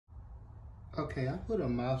Okay, I put a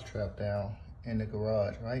mousetrap down in the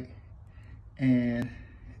garage, right? And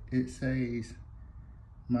it says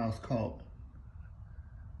mouse caught.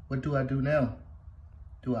 What do I do now?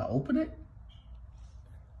 Do I open it?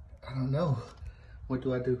 I don't know. What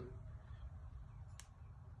do I do?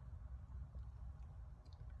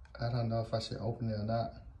 I don't know if I should open it or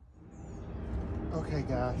not. Okay,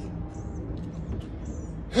 guys.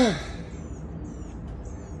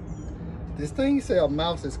 This thing said a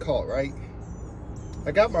mouse is caught, right?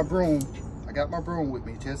 I got my broom. I got my broom with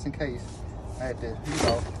me just in case I had to, you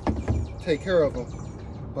know, take care of them.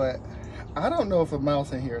 But I don't know if a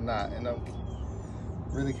mouse in here or not, and I'm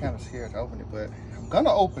really kind of scared to open it, but I'm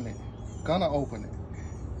gonna open it.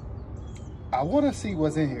 I want to see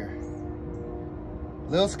what's in here. A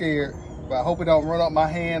little scared, but I hope it don't run up my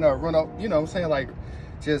hand or run up, you know what I'm saying, like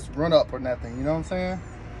just run up or nothing, you know what I'm saying?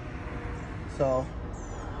 So,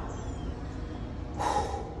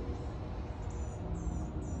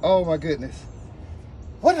 oh my goodness.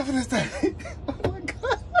 What if this thing? Oh my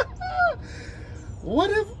God.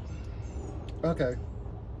 What if? Okay.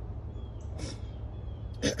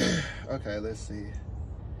 Okay, let's see.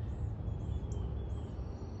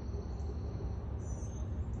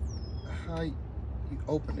 How you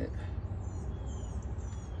open it?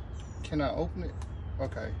 Can I open it?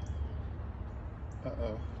 Okay.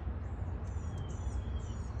 Uh-oh.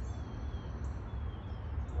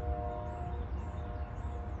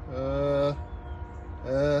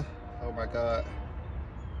 Oh my God.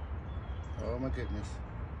 Oh my goodness.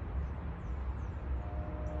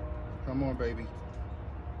 Come on, baby.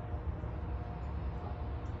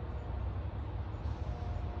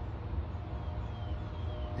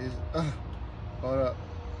 Hold up.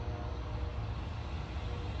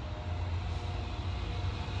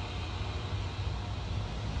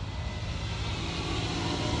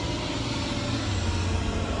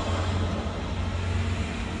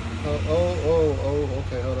 Oh,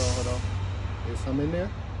 okay, hold on. There's something in there?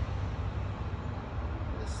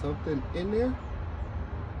 There's something in there?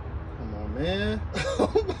 Come on, man.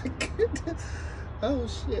 Oh my goodness. Oh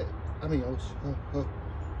shit. I mean, oh.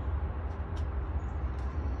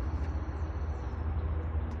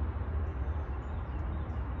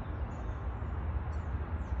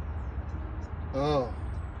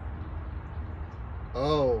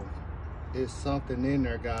 Oh, it's something in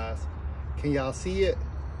there, guys. Can y'all see it?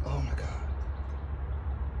 Oh my God.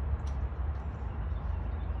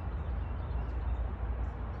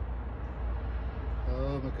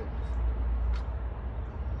 Oh my goodness.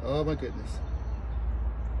 Oh my goodness.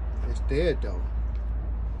 It's dead though.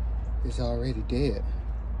 It's already dead.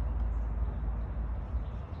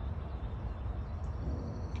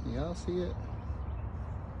 Can y'all see it?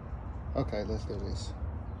 Okay, let's do this.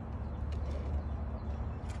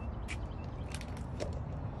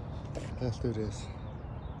 Let's do this.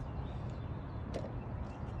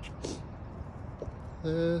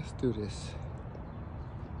 Let's do this.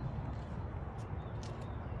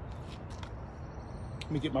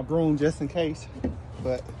 Let me get my broom just in case,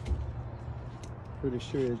 but pretty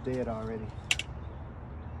sure it's dead already.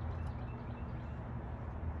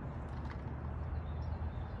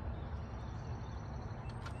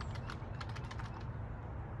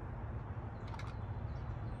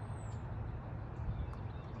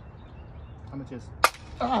 I'm gonna just,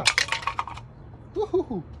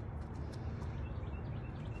 woohoo!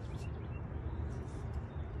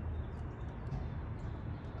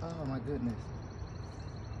 Oh my goodness.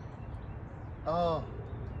 Oh.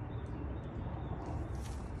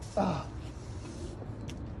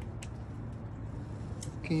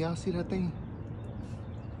 Can y'all see that thing?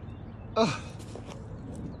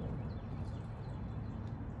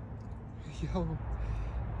 Yo,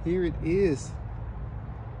 here it is.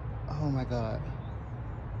 Oh my God.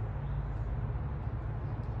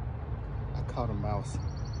 I caught a mouse.